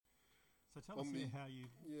So tell us how you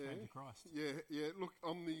came to Christ. Yeah. Look,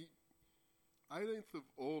 on the 18th of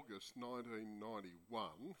August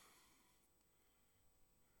 1991,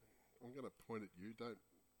 I'm going to point at you, don't...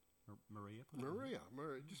 Maria,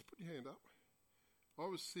 just put your hand up. I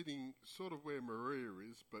was sitting sort of where Maria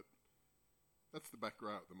is, but that's the back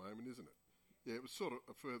row at the moment, isn't it? Yeah, it was sort of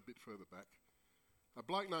a bit further back. A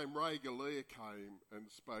bloke named Ray Galea came and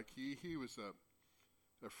spoke. He was a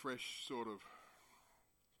fresh sort of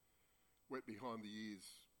wet behind the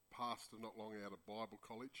ears pastor not long out of Bible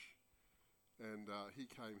college. And he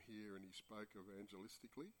came here and he spoke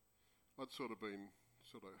evangelistically. I'd sort of been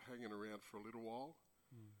hanging around for a little while.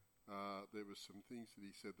 There was some things that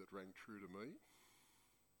he said that rang true to me.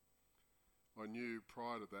 I knew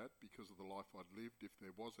prior to that, because of the life I'd lived, if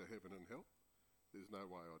there was a heaven and hell, there's no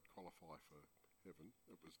way I'd qualify for heaven.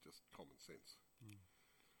 It was just common sense.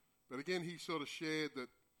 But again, he sort of shared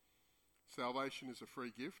that salvation is a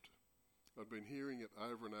free gift. I'd been hearing it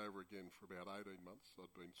over and over again for about 18 months.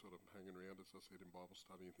 I'd been sort of hanging around, as I said, in Bible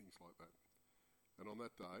study and things like that. And on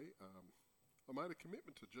that day, I made a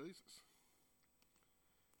commitment to Jesus.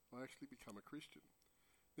 I actually become a Christian.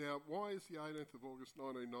 Now, why is the 18th of August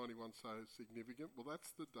 1991 so significant? Well,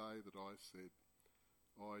 that's the day that I said,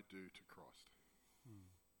 I do to Christ.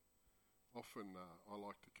 Often I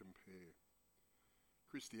like to compare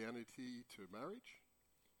Christianity to marriage.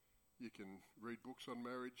 You can read books on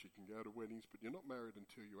marriage, you can go to weddings, but you're not married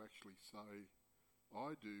until you actually say,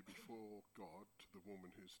 I do before God to the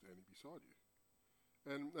woman who's standing beside you.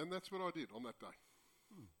 And that's what I did on that day.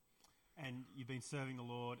 And you've been serving the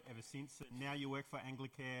Lord ever since. And now you work for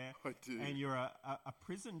Anglicare. I do. And you're a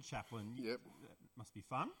prison chaplain. Yep. That must be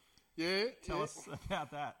fun. Yeah. Tell us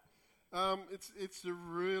about that. It's a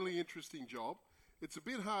really interesting job. It's a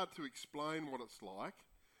bit hard to explain what it's like,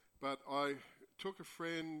 but I took a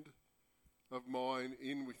friend of mine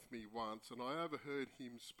in with me once, and I overheard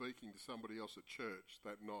him speaking to somebody else at church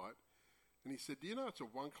that night, and he said, do you know it's a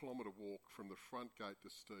 1 kilometre walk from the front gate to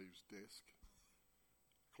Steve's desk?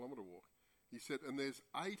 Kilometre walk. He said, and there's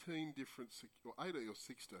 18 different, or 18 or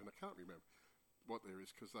 16, I can't remember what there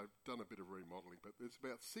is because they've done a bit of remodelling, but there's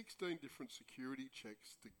about 16 different security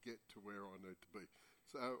checks to get to where I need to be.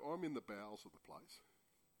 So I'm in the bowels of the place,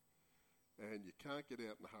 and you can't get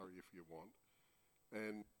out in a hurry if you want.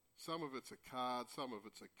 And some of it's a card, some of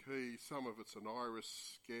it's a key, some of it's an iris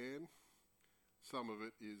scan, some of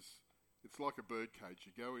it is, it's like a bird cage.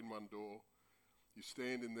 You go in one door, you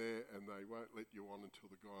stand in there, and they won't let you on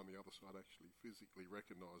until the guy on the other side actually physically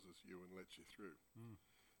recognises you and lets you through.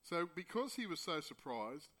 So because he was so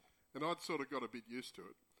surprised, and I'd sort of got a bit used to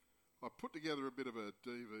it, I put together a bit of a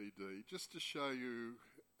DVD just to show you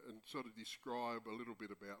and sort of describe a little bit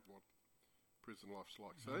about what prison life's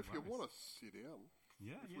like. So if you want to sit down,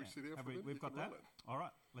 we sit down for a minute, we've got that. All right,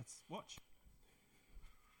 let's watch.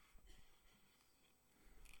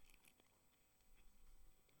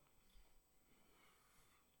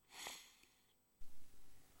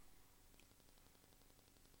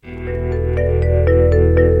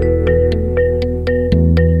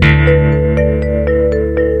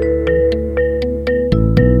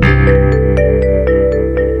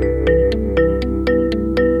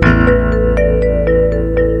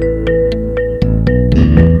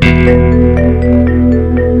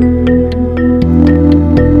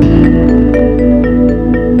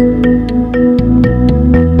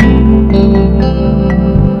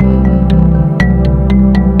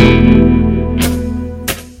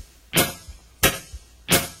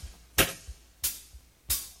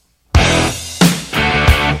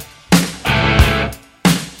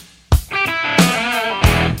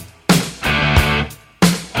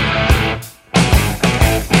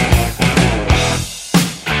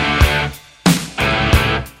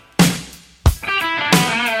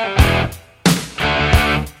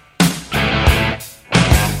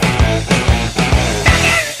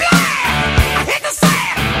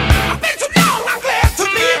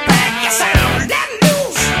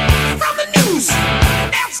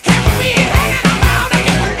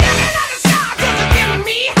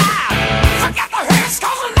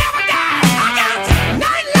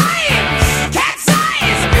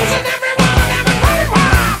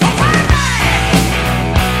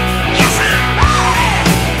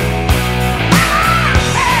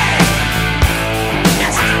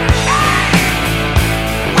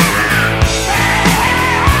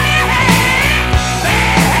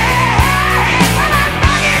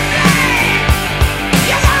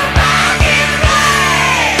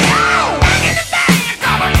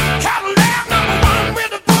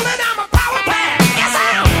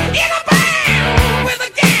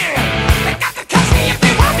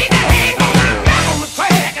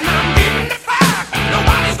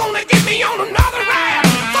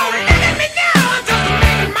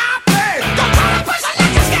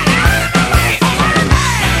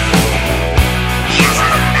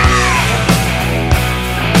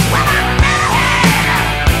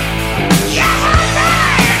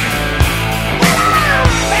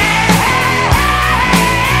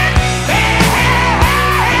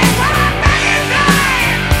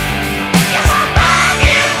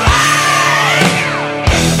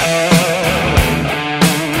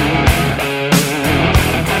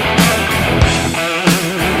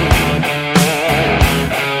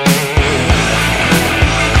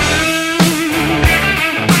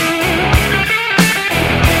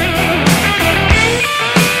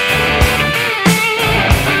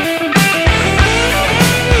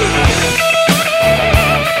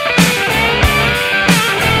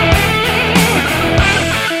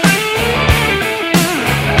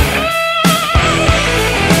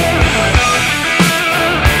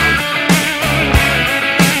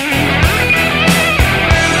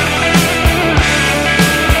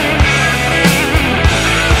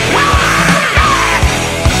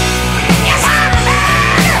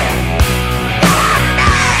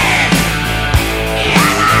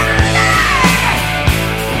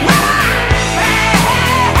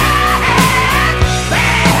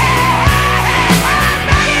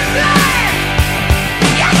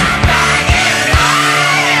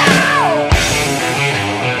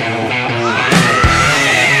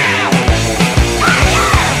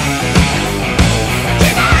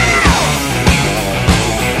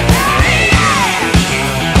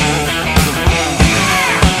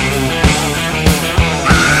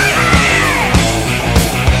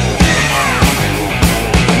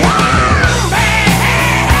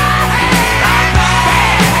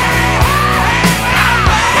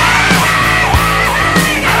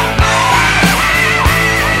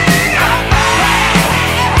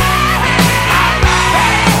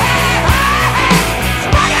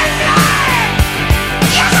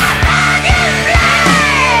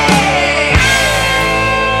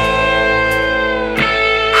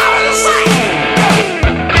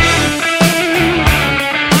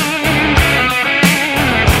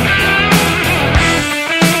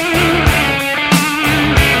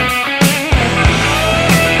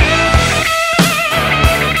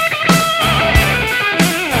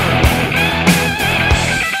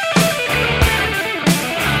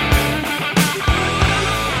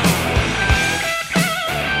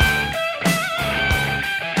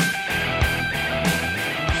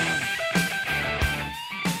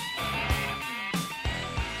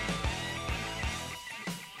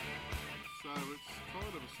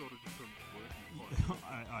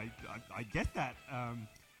 get that.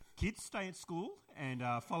 Kids stay at school and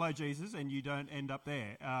follow Jesus, and you don't end up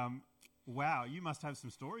there. Wow, you must have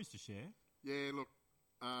some stories to share. Yeah, look,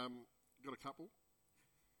 got a couple.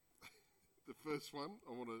 The first one,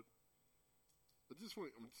 I just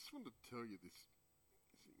want to tell you this.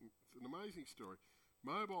 It's an amazing story.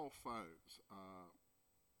 Mobile phones are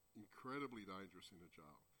incredibly dangerous in a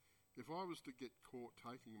jail. If I was to get caught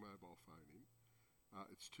taking a mobile phone in,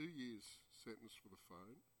 it's 2 years sentence for the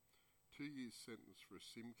phone, 2 years sentence for a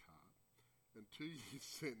SIM card, and 2 years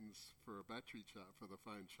sentence for a battery for the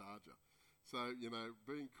phone charger. So,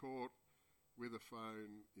 being caught with a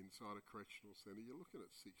phone inside a correctional centre, you're looking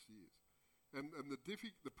at 6 years. And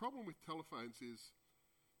the problem with telephones is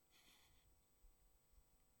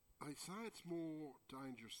they say it's more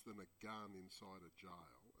dangerous than a gun inside a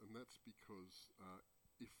jail, and that's because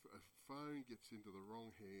if a phone gets into the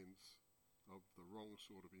wrong hands of the wrong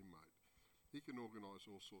sort of inmate, he can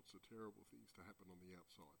organise all sorts of terrible things to happen on the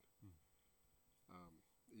outside.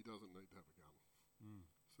 He doesn't need to have a gun.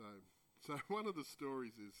 So one of the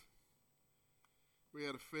stories is we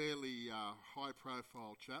had a fairly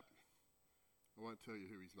high-profile chap. I won't tell you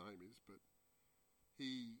who his name is, but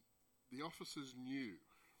the officers knew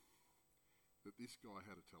that this guy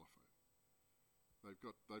had a telephone. They've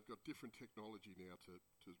got different technology now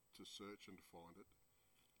to search and to find it.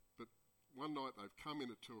 But one night they've come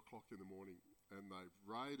in at 2 o'clock in the morning and they've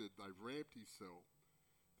ramped his cell.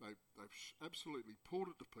 They've absolutely pulled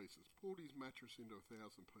it to pieces, pulled his mattress into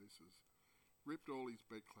 1,000 pieces, ripped all his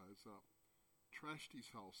bedclothes up, trashed his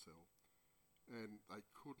whole cell, and they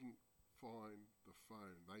couldn't find the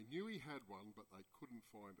phone. They knew he had one, but they couldn't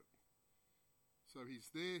find it. So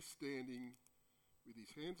he's there standing with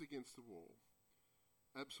his hands against the wall,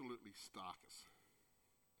 absolutely starkus,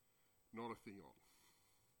 not a thing on,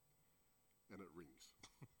 and it rings.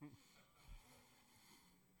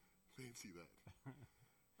 Fancy that.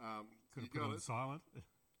 Could have put it on silent.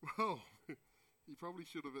 Well, he probably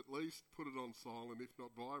should have at least put it on silent, if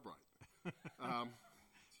not vibrate.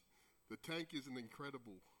 The tank is an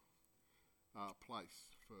incredible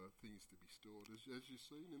place for things to be stored, as you've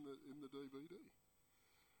seen in the DVD.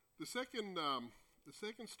 The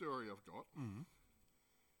second story I've got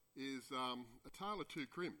is A Tale of Two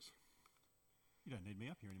Crims. You don't need me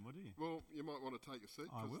up here anymore, do you? Well, you might want to take a seat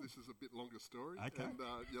I will. because this is a bit longer story, Okay. and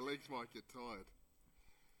your legs might get tired.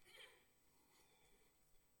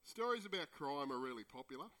 Stories about crime are really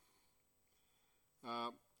popular.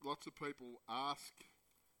 Lots of people ask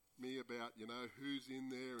me about, who's in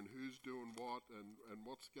there and who's doing what and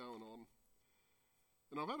what's going on.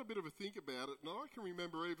 And I've had a bit of a think about it, and I can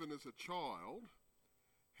remember even as a child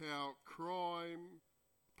how crime,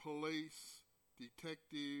 police,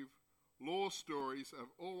 detective, law stories have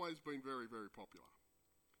always been very, very popular.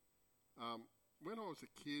 When I was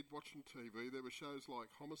a kid watching TV, there were shows like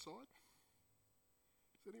Homicide.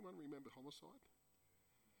 Does anyone remember Homicide?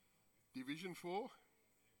 Division 4?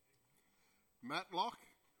 Matlock?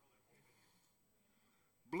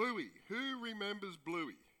 Bluey. Who remembers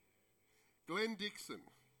Bluey? Glenn Dixon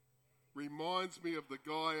reminds me of the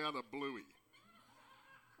guy out of Bluey.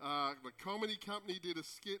 The comedy company did a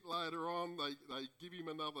skit later on. They give him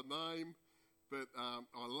another name, but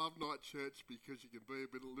I love Night Church because you can be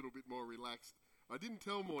a little bit more relaxed. I didn't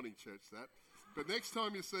tell Morning Church that, but next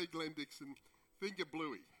time you see Glenn Dixon, think of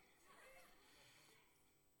Bluey.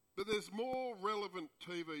 But there's more relevant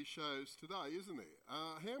TV shows today, isn't there?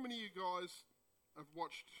 How many of you guys have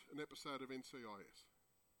watched an episode of NCIS?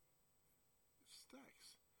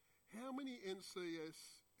 Stacks. How many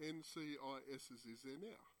NCISs is there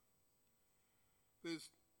now?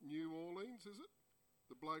 There's New Orleans, is it?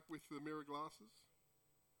 The bloke with the mirror glasses?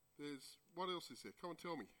 There's, what else is there? Come on,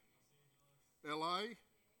 tell me. LA?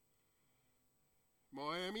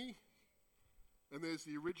 Miami? And there's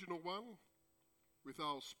the original one with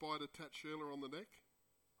old Spider Tat Sheila on the neck.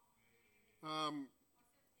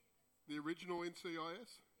 The original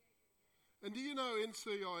NCIS. And do you know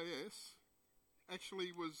NCIS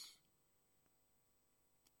actually was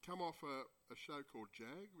come off a show called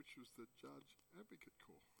JAG, which was the Judge Advocate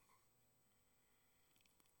Corps.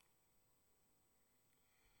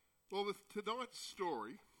 Well, tonight's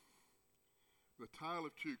story, The Tale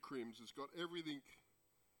of Two Crims, has got everything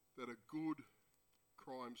that a good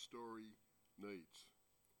crime story needs.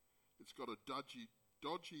 It's got a dodgy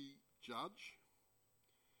judge.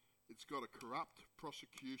 It's got a corrupt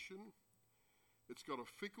prosecution. It's got a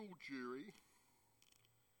fickle jury.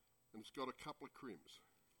 And it's got a couple of crims.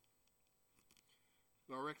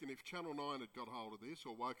 And I reckon if Channel 9 had got hold of this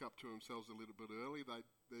or woke up to themselves a little bit early,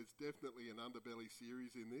 there's definitely an underbelly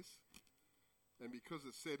series in this. And because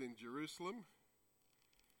it's set in Jerusalem,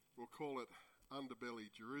 we'll call it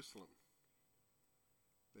Underbelly Jerusalem.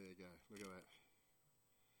 There you go, look at that.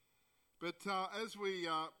 But as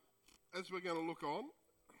we're going to look on,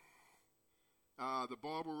 the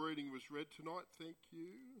Bible reading was read tonight. Thank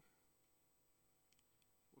you.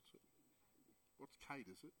 What's Kate,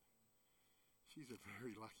 is it? She's a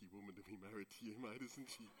very lucky woman to be married to you, mate, isn't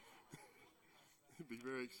she? It'd be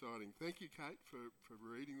very exciting. Thank you, Kate, for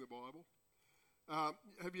reading the Bible.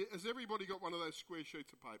 Has everybody got one of those square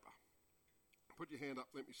sheets of paper? Put your hand up,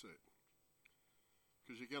 let me see it.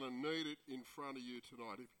 Because you're going to need it in front of you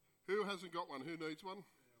tonight. Who hasn't got one? Who needs one?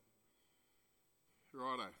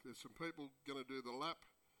 Righto, there's some people going to do the lap,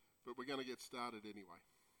 but we're going to get started anyway.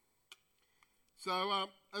 So,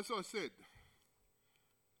 as I said,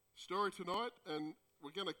 story tonight, and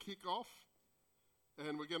we're going to kick off,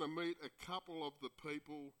 and we're going to meet a couple of the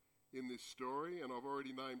people in this story, and I've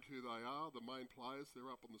already named who they are, the main players. They're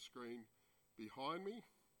up on the screen behind me.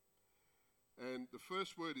 And the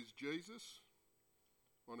first word is Jesus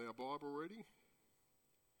on our Bible reading.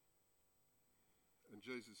 And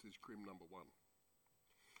Jesus is crim number 1.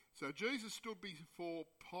 So Jesus stood before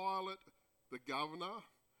Pilate, the governor,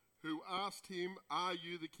 who asked him, "Are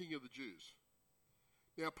you the king of the Jews?"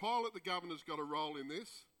 Now, Pilate, the governor's got a role in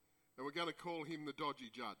this, and we're going to call him the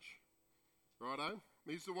dodgy judge. Righto?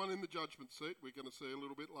 He's the one in the judgment seat. We're going to see a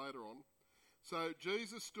little bit later on. So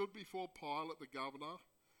Jesus stood before Pilate, the governor,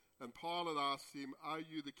 and Pilate asked him, "Are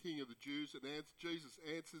you the king of the Jews?" And Jesus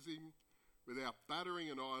answers him without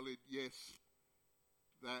battering an eyelid, "Yes,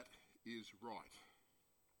 that is right."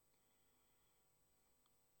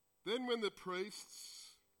 Then when the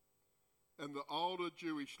priests and the older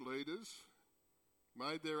Jewish leaders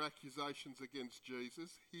made their accusations against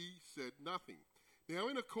Jesus, he said nothing. Now,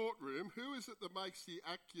 in a courtroom, who is it that makes the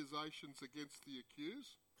accusations against the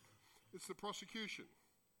accused? It's the prosecution.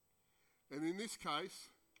 And in this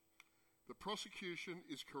case, the prosecution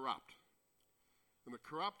is corrupt. And the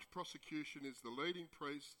corrupt prosecution is the leading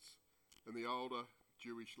priests and the older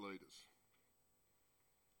Jewish leaders.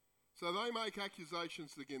 So they make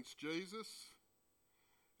accusations against Jesus,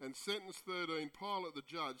 and sentence 13, Pilate the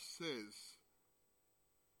judge says,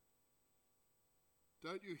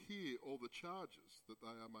 "Don't you hear all the charges that they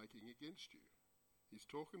are making against you?" He's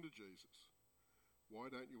talking to Jesus. "Why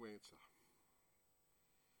don't you answer?"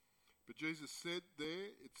 But Jesus said there,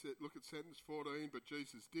 it said, look at sentence 14, but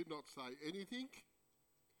Jesus did not say anything,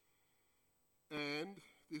 and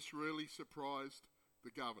this really surprised the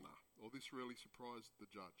governor, or this really surprised the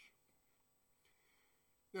judge.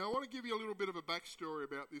 Now, I want to give you a little bit of a backstory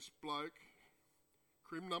about this bloke,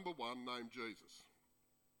 crim number 1, named Jesus.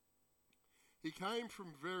 He came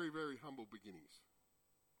from very, very humble beginnings.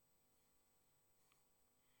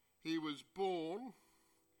 He was born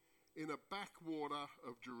in a backwater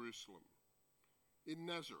of Jerusalem, in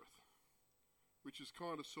Nazareth, which is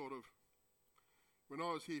kind of sort of, when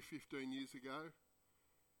I was here 15 years ago,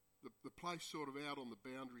 the place sort of out on the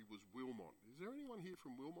boundary was Wilmont. Is there anyone here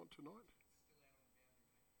from Wilmont tonight?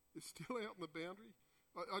 It's still out on the boundary.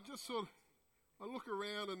 I just sort of, I look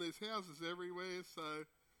around and there's houses everywhere, so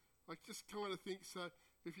I just kind of think, so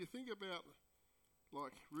if you think about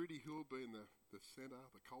like Rudy Hill being the centre,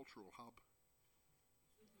 the cultural hub,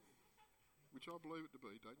 which I believe it to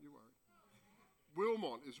be, don't you worry.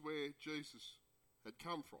 Wilmont is where Jesus had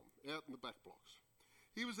come from, out in the back blocks.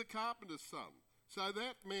 He was a carpenter's son, so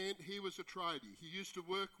that meant he was a tradie. He used to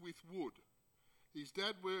work with wood. His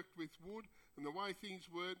dad worked with wood, and the way things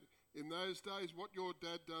were in those days, what your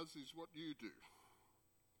dad does is what you do.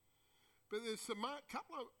 But there's a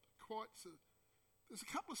couple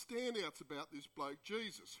of standouts about this bloke,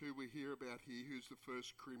 Jesus, who we hear about here, who's the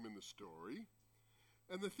first crim in the story.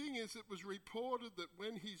 And the thing is, it was reported that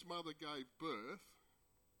when his mother gave birth,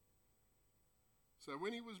 so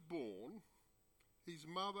when he was born, his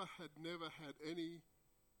mother had never had any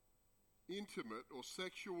intimate or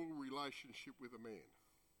sexual relationship with a man.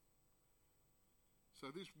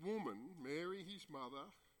 So this woman, Mary, his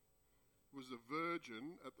mother, was a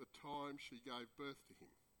virgin at the time she gave birth to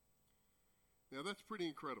him. Now that's pretty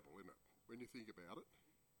incredible, isn't it, when you think about it?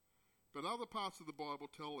 But other parts of the Bible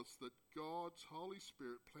tell us that God's Holy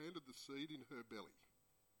Spirit planted the seed in her belly,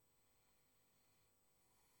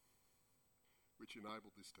 which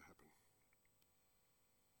enabled this to happen.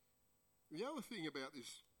 The other thing about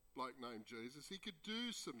this bloke named Jesus, he could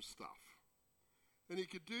do some stuff. And he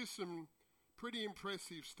could do some pretty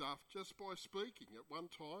impressive stuff just by speaking. At one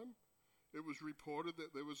time, it was reported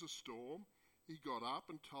that there was a storm. He got up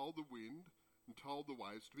and told the wind and told the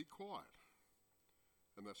waves to be quiet.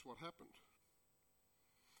 And that's what happened.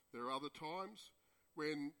 There are other times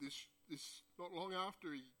when this not long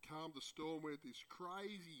after he calmed the storm, where this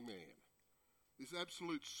crazy man, this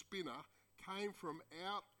absolute spinner, came from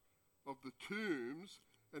out of the tombs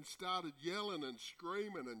and started yelling and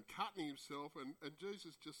screaming and cutting himself, and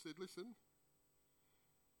Jesus just said, listen,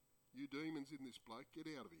 you demons in this bloke, get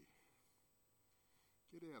out of here.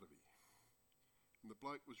 Get out of here. And the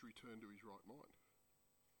bloke was returned to his right mind.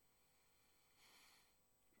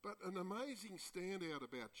 But an amazing standout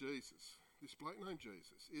about Jesus, this bloke named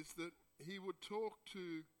Jesus, is that he would talk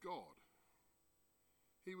to God.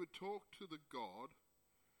 He would talk to the God,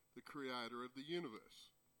 the creator of the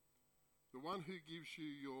universe, the one who gives you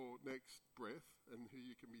your next breath and who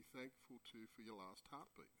you can be thankful to for your last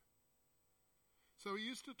heartbeat. So he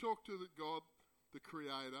used to talk to the God, the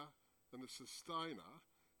creator and the sustainer,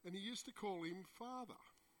 and he used to call him Father.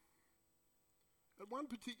 At one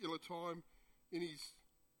particular time in his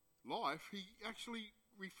life, he actually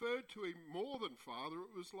referred to him more than Father.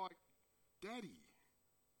 It was like Daddy.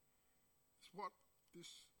 It's what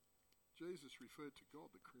this Jesus referred to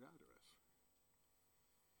God, the creator, as.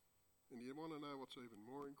 And you want to know what's even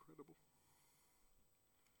more incredible?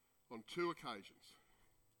 On 2 occasions,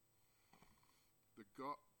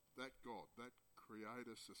 that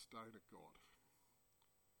creator, sustainer God,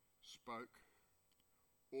 spoke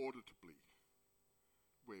audibly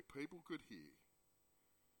where people could hear.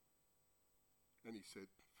 And he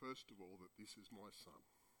said, first of all, that this is my son.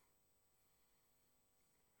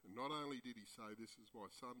 And not only did he say, this is my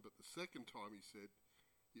son, but the second time he said,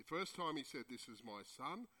 the first time he said, this is my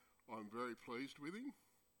son, I'm very pleased with him.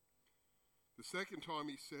 The second time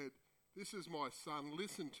he said, this is my son,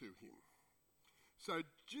 listen to him. So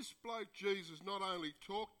just bloke Jesus not only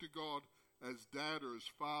talked to God as dad or as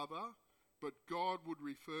father, but God would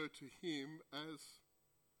refer to him as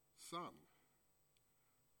son,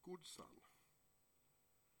 good son.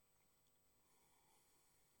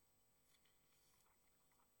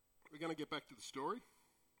 We're going to get back to the story.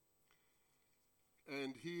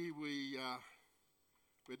 And here we're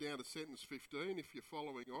down to sentence 15 if you're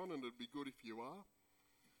following on, and it'd be good if you are.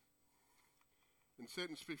 And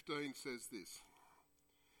sentence 15 says this.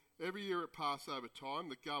 Every year at Passover time,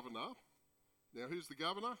 the governor, now who's the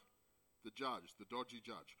governor? The judge, the dodgy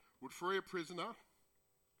judge, would free a prisoner,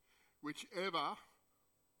 whichever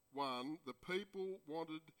one the people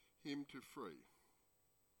wanted him to free.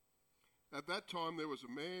 At that time, there was a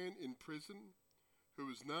man in prison who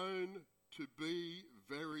was known to be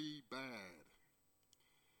very bad.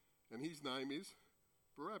 And his name is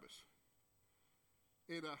Barabbas.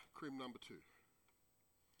 Enter crim number 2.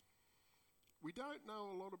 We don't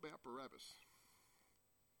know a lot about Barabbas.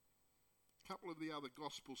 A couple of the other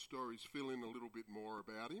gospel stories fill in a little bit more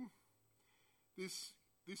about him. This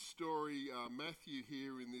story, Matthew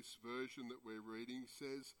here in this version that we're reading,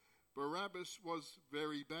 says Barabbas was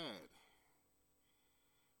very bad.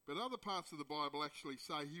 But other parts of the Bible actually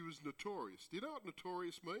say he was notorious. Do you know what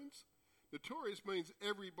notorious means? Notorious means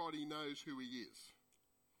everybody knows who he is.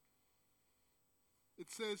 It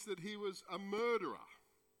says that he was a murderer,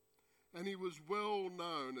 and he was well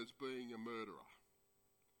known as being a murderer.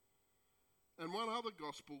 And one other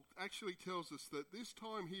gospel actually tells us that this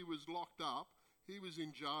time he was locked up, he was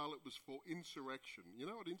in jail, it was for insurrection. You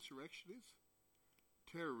know what insurrection is?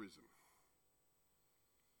 Terrorism.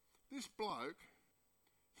 This bloke,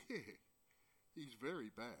 he's very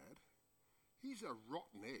bad. He's a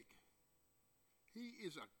rotten egg. He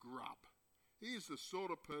is a grub. He is the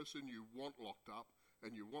sort of person you want locked up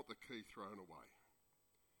and you want the key thrown away.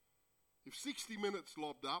 If 60 Minutes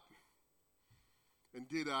lobbed up and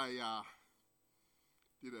did a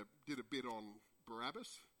bit on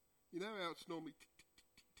Barabbas, you know how it's normally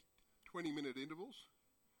 20-minute intervals?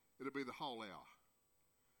 It'd be the whole hour.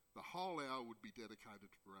 The whole hour would be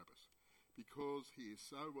dedicated to Barabbas because he is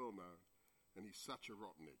so well known and he's such a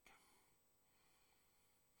rotten egg.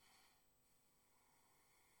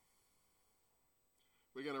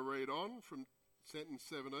 We're going to read on from sentence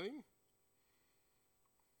 17.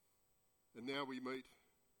 And now we meet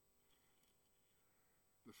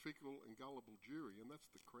the fickle and gullible jury, and that's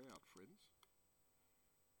the crowd, friends.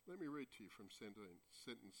 Let me read to you from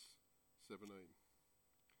sentence 17.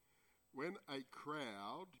 When a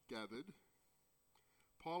crowd gathered,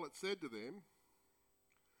 Pilate said to them,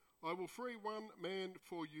 I will free one man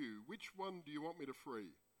for you. Which one do you want me to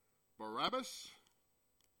free? Barabbas,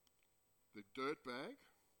 the dirtbag,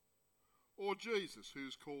 or Jesus,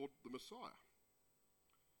 who's called the Messiah?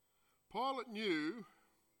 Pilate knew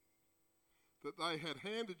that they had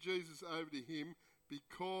handed Jesus over to him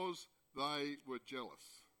because they were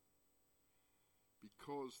jealous.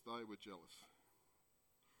 Because they were jealous.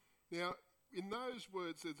 Now, in those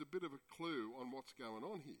words, there's a bit of a clue on what's going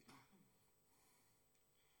on here.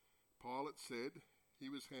 Pilate said he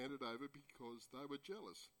was handed over because they were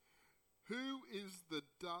jealous. Who is the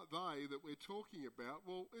they that we're talking about?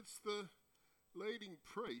 Well, it's the leading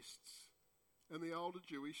priests and the older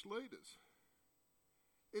Jewish leaders.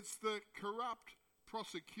 It's the corrupt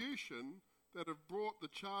prosecution that have brought the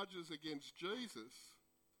charges against Jesus,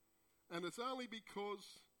 and it's only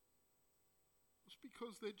because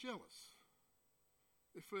they're jealous.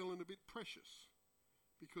 They're feeling a bit precious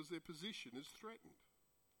because their position is threatened.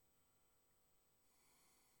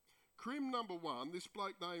 Crim number one, this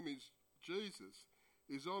bloke name is Jesus,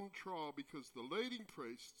 is on trial because the leading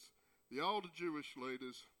priests, the older Jewish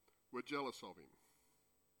leaders, were jealous of him.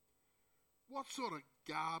 What sort of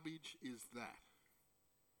garbage is that?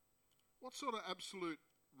 What sort of absolute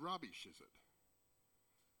rubbish is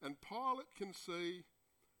it? And Pilate can see,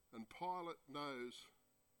 and Pilate knows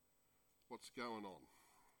what's going on.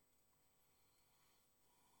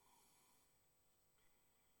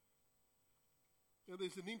 Now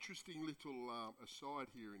there's an interesting little aside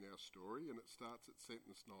here in our story, and it starts at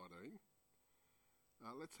sentence 19.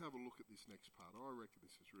 Let's have a look at this next part. I reckon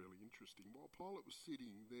this is really interesting. While Pilate was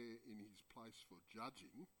sitting there in his place for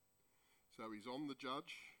judging, so he's on the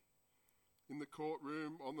judge, in the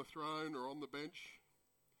courtroom, on the throne or on the bench,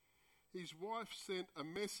 his wife sent a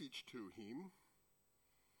message to him,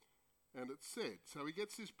 and it said, so he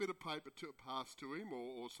gets this bit of paper passed to him,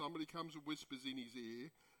 or somebody comes and whispers in his ear,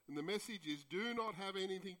 and the message is, do not have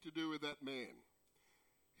anything to do with that man.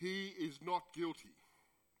 He is not guilty.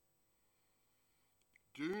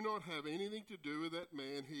 Do not have anything to do with that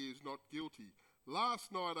man. He is not guilty.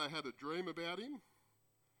 Last night I had a dream about him,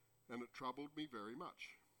 and it troubled me very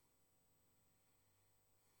much.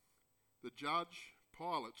 The judge,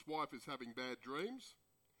 Pilate's wife, is having bad dreams,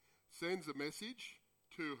 sends a message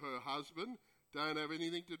to her husband, don't have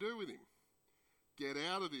anything to do with him. Get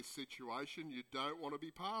out of this situation, you don't want to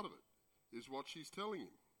be part of it, is what she's telling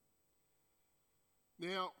him.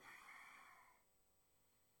 Now,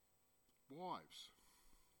 wives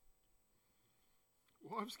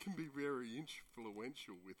can be very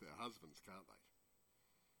influential with their husbands, can't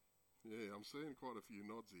they? Yeah, I'm seeing quite a few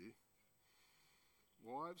nods here.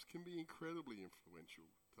 Wives can be incredibly influential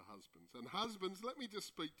to husbands. And husbands, let me just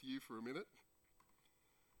speak to you for a minute.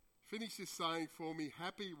 Finish this saying for me,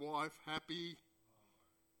 happy wife, happy...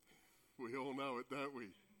 We all know it, don't we?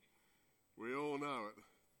 We all know it.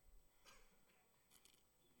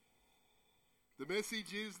 The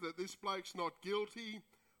message is that this bloke's not guilty.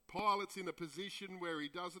 Pilate's in a position where he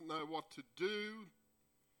doesn't know what to do.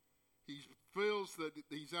 He feels that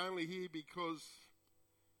he's only here because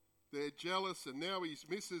they're jealous, and now his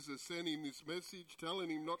missus has sent him this message telling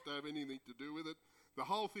him not to have anything to do with it. The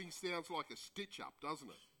whole thing sounds like a stitch-up, doesn't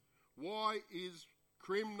it? Why is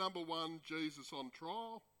crim number one, Jesus, on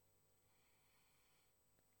trial?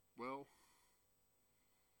 Well,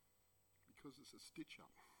 because it's a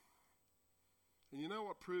stitch-up. And you know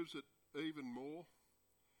what proves it even more?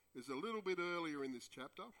 Is a little bit earlier in this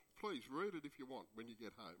chapter. Please read it if you want when you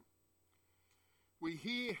get home. We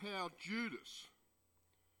hear how Judas,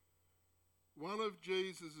 one of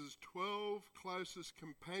Jesus' 12 closest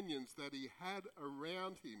companions that he had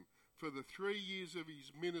around him for the 3 years of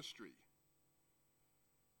his ministry,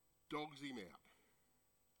 dogs him out,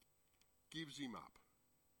 gives him up,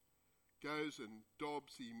 goes and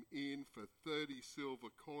dobs him in for 30 silver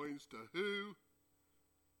coins to who?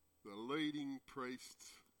 The leading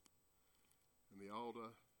priests and the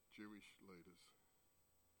older Jewish leaders.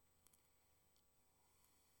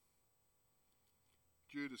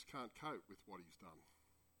 Judas can't cope with what he's done.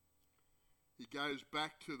 He goes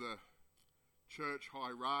back to the church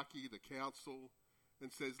hierarchy, the council,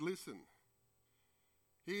 and says, listen,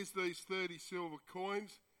 here's these 30 silver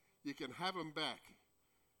coins, you can have them back.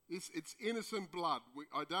 It's innocent blood.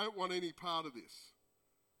 I don't want any part of this.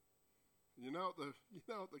 You know what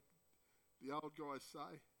the old guys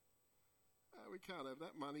say? Oh, we can't have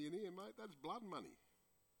that money in here, mate. That's blood money.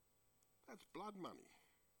 That's blood money.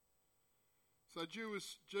 So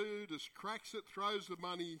Judas cracks it, throws the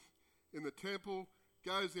money in the temple,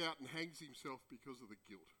 goes out and hangs himself because of the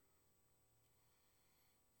guilt.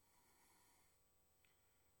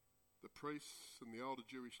 The priests and the older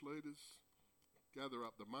Jewish leaders gather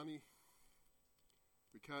up the money.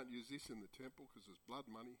 We can't use this in the temple because there's blood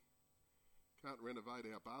money. Can't renovate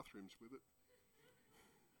our bathrooms with it.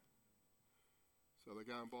 So they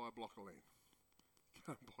go and buy a block of land.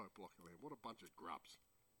 Go and buy a block of land. What a bunch of grubs.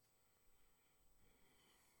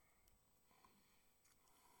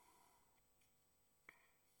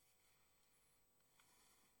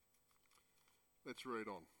 Let's read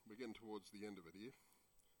on. We're getting towards the end of it here.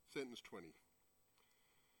 Sentence 20.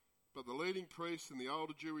 But the leading priests and the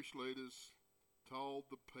older Jewish leaders told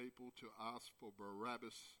the people to ask for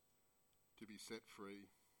Barabbas to be set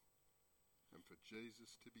free and for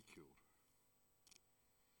Jesus to be killed.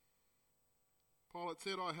 Pilate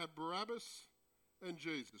said, I have Barabbas and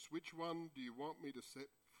Jesus. Which one do you want me to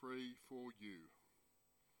set free for you?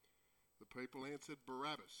 The people answered,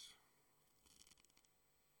 Barabbas.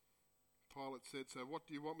 Pilate said, so what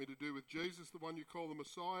do you want me to do with Jesus, the one you call the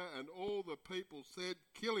Messiah? And all the people said,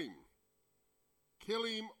 kill him. Kill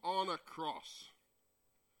him on a cross.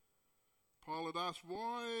 Pilate asked,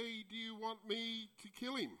 why do you want me to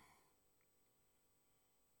kill him?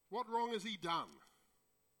 What wrong has he done?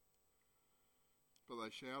 But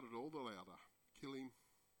they shouted all the louder, kill him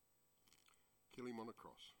on a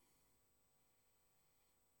cross.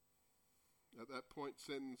 At that point,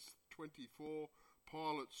 sentence 24,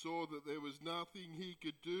 Pilate saw that there was nothing he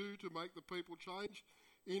could do to make the people change.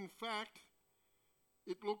 In fact,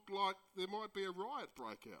 it looked like there might be a riot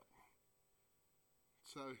break out.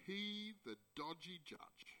 So he, the dodgy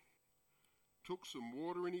judge, took some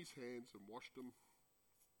water in his hands and washed them.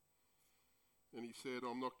 And he said,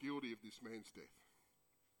 I'm not guilty of this man's death.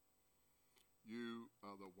 You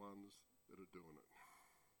are the ones that are doing it.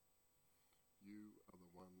 You are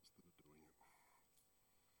the ones that are doing it.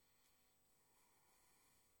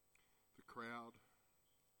 The crowd,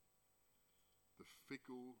 the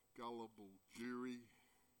fickle, gullible jury,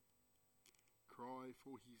 cry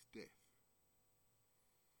for his death.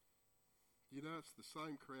 You know, it's the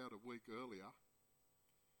same crowd a week earlier,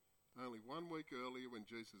 only 1 week earlier when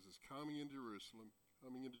Jesus is coming into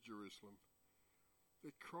Jerusalem,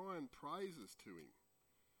 they're crying praises to him.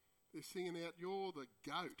 They're singing out, you're the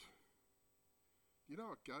goat. You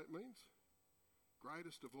know what goat means?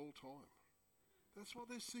 Greatest of all time. That's what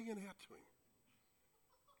they're singing out to him.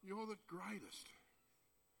 You're the greatest.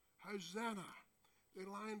 Hosanna. They're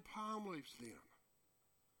laying palm leaves down.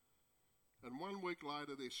 And 1 week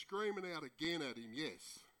later, they're screaming out again at him,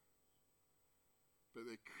 yes. But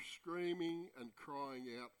they're screaming and crying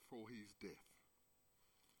out for his death.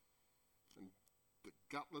 And the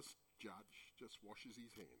gutless judge just washes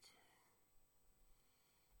his hands.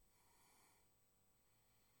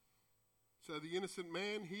 So the innocent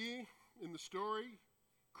man here in the story,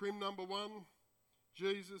 crim number 1,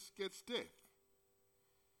 Jesus gets death.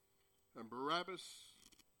 And Barabbas,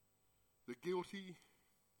 the guilty,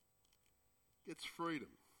 gets freedom.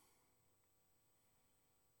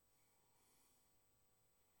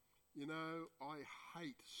 You know, I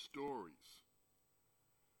hate stories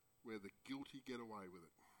where the guilty get away with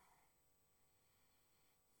it.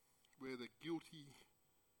 Where the guilty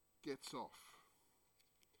gets off.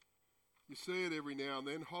 You see it every now and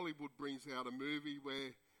then. Hollywood brings out a movie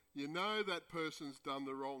where you know that person's done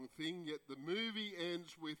the wrong thing, yet the movie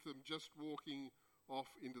ends with them just walking off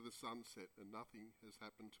into the sunset and nothing has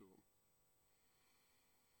happened to them.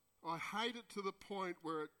 I hate it to the point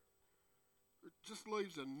where it just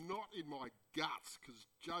leaves a knot in my guts because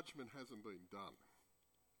judgment hasn't been done.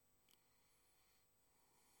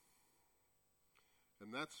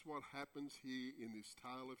 And that's what happens here in this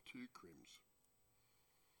tale of 2 crims.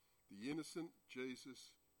 The innocent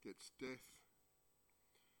Jesus gets death.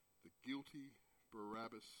 The guilty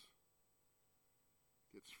Barabbas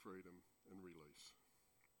gets freedom and release.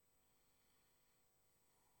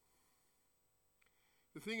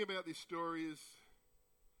 The thing about this story is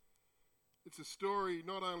it's a story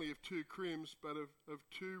not only of 2 crims, but of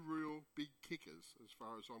 2 real big kickers, as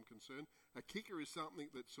far as I'm concerned. A kicker is something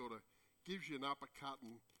that sort of gives you an uppercut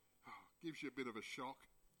and gives you a bit of a shock.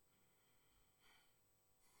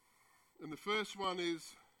 And the first one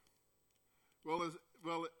is,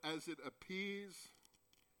 as it appears,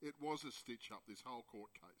 it was a stitch-up, this whole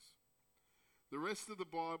court case. The rest of the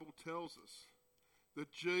Bible tells us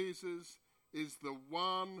that Jesus is the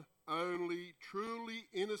one, only, truly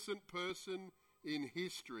innocent person in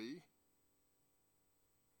history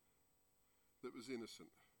that was innocent.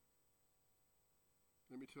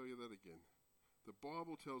 Let me tell you that again. The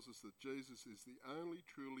Bible tells us that Jesus is the only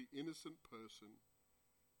truly innocent person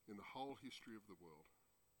in the whole history of the world.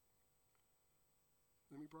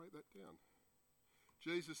 Let me break that down.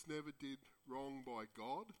 Jesus never did wrong by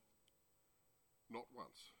God, not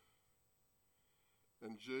once.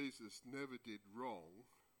 And Jesus never did wrong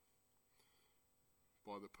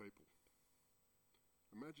by the people.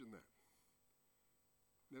 Imagine that.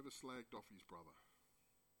 Never slagged off his brother.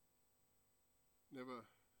 Never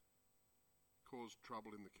caused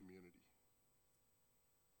trouble in the community.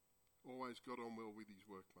 Always got on well with his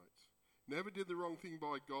workmates. Never did the wrong thing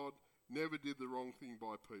by God, never did the wrong thing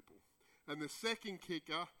by people. And the second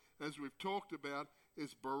kicker, as we've talked about,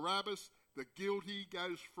 is Barabbas, the guilty,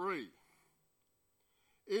 goes free.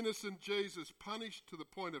 Innocent Jesus punished to the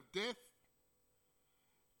point of death.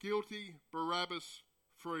 Guilty Barabbas,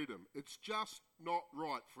 freedom. It's just not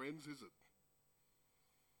right, friends, is it?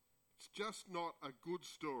 It's just not a good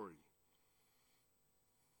story.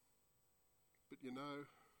 But you know,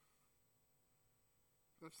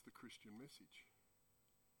 that's the Christian message.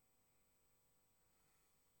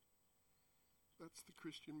 That's the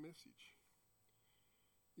Christian message.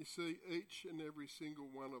 You see, each and every single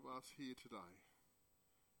one of us here today,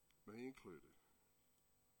 me included,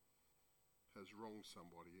 has wronged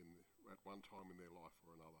somebody at one time in their life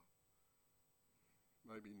or another.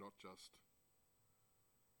 Maybe not just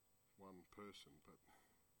one person, but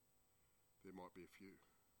there might be a few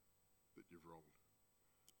that you've wronged.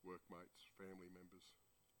 Workmates, family members.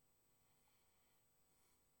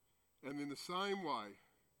 And in the same way,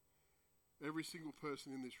 every single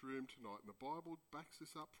person in this room tonight, and the Bible backs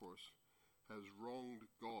this up for us, has wronged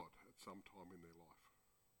God at some time in their life.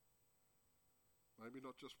 Maybe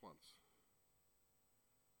not just once.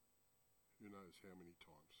 Who knows how many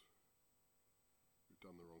times we've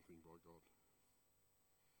done the wrong thing by God.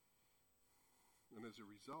 And as a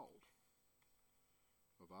result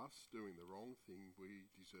of us doing the wrong thing, we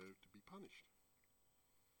deserve to be punished.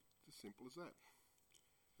 It's as simple as that.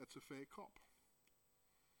 That's a fair cop.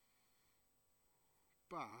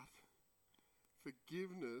 But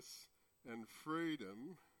forgiveness and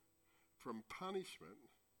freedom from punishment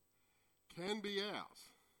can be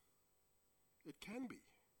ours. It can be.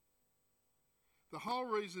 The whole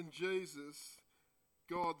reason Jesus,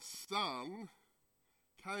 God's Son,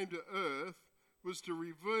 came to earth was to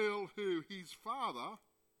reveal who his Father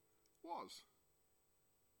was.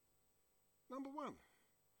 Number one.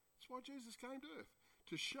 That's why Jesus came to earth,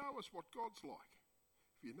 to show us what God's like.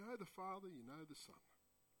 If you know the Father, you know the Son.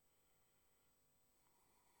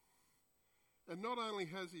 And not only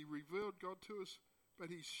has he revealed God to us, but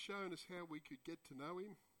he's shown us how we could get to know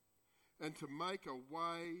him and to make a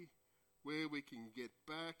way where we can get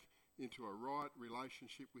back into a right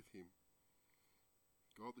relationship with him.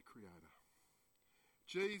 God the Creator.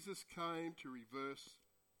 Jesus came to reverse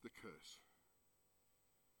the curse.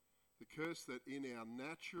 The curse that in our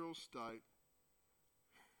natural state,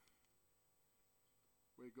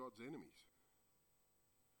 we're God's enemies.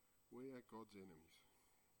 We are God's enemies.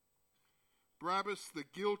 Barabbas, the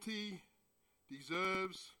guilty,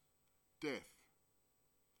 deserves death,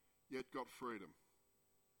 yet got freedom.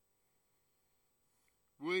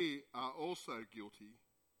 We are also guilty,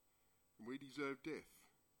 and we deserve death.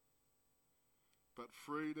 But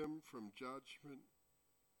freedom from judgment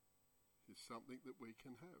is something that we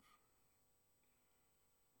can have.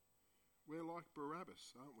 We're like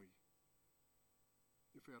Barabbas, aren't we?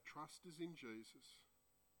 If our trust is in Jesus,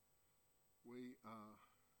 we are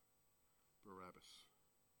Barabbas.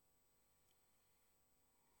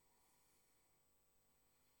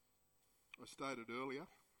 I stated earlier,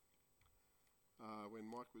 when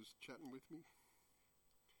Mike was chatting with me,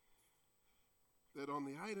 that on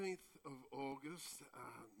the 18th of August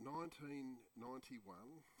 1991,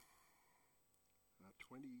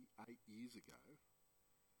 28 years ago,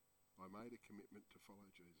 I made a commitment to follow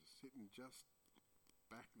Jesus, sitting just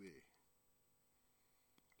back there.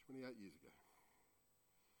 28 years ago,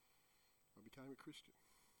 I became a Christian.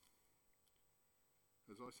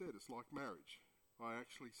 As I said, it's like marriage. I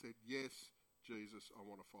actually said, yes, Jesus, I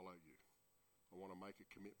want to follow you. I want to make a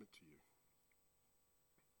commitment to you.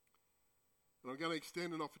 And I'm going to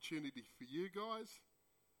extend an opportunity for you guys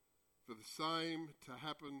for the same to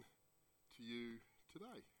happen to you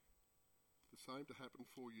today. The same to happen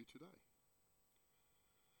for you today.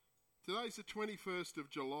 Today's the 21st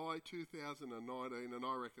of July 2019, and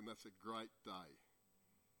I reckon that's a great day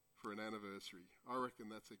for an anniversary. I reckon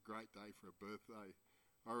that's a great day for a birthday.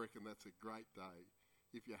 I reckon that's a great day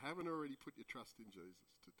if you haven't already put your trust in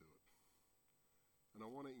Jesus to do it. And I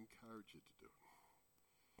want to encourage you to do it.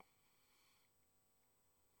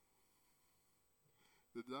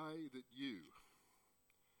 The day that you,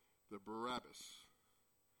 the Barabbas,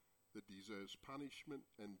 that deserves punishment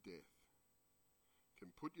and death,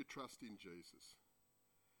 can put your trust in Jesus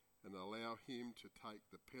and allow him to take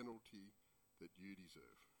the penalty that you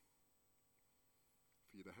deserve.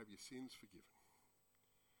 For you to have your sins forgiven.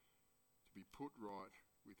 To be put right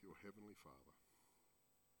with your Heavenly Father.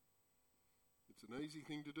 It's an easy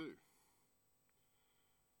thing to do.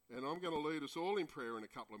 And I'm going to lead us all in prayer in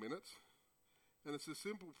a couple of minutes. And it's a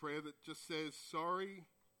simple prayer that just says, sorry,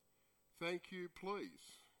 thank you,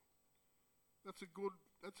 please. That's a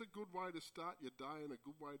good way to start your day and a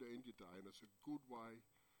good way to end your day. And it's a good way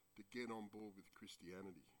to get on board with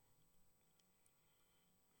Christianity.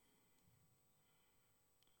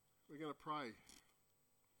 We're going to pray.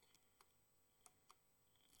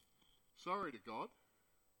 Sorry to God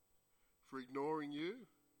for ignoring you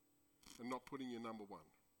and not putting you number one.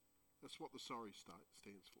 That's what the sorry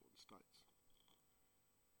stands for and states.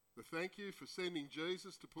 The thank you for sending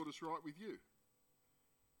Jesus to put us right with you.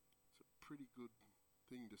 It's a pretty good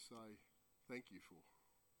thing to say thank you for.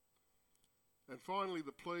 And finally,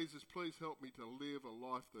 the please help me to live a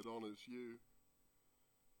life that honours you.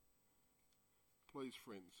 Please,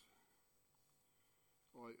 friends,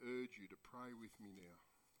 I urge you to pray with me now.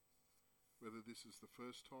 Whether this is the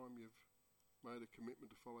first time you've made a commitment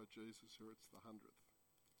to follow Jesus or it's the 100th.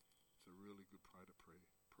 It's a really good prayer to pray.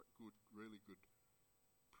 Really good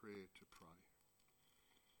prayer to pray.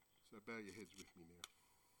 So bow your heads with me now.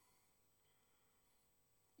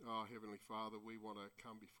 Oh, Heavenly Father, we want to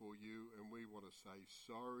come before you and we want to say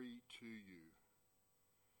sorry to you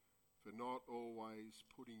for not always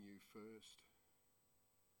putting you first,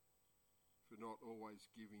 for not always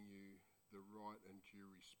giving you the right and due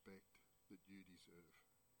respect that you deserve.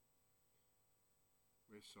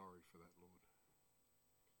 We're sorry for that, Lord.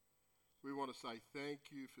 We want to say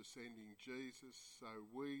thank you for sending Jesus so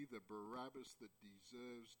we, the Barabbas that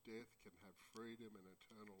deserves death, can have freedom and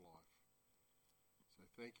eternal life. So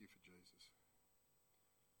thank you for Jesus.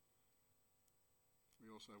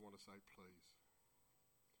 We also want to say please.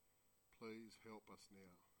 Please help us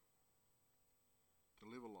now to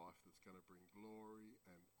live a life that's going to bring glory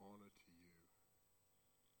and honour to you.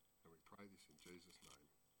 And we pray this in Jesus' name.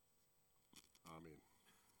 Amen.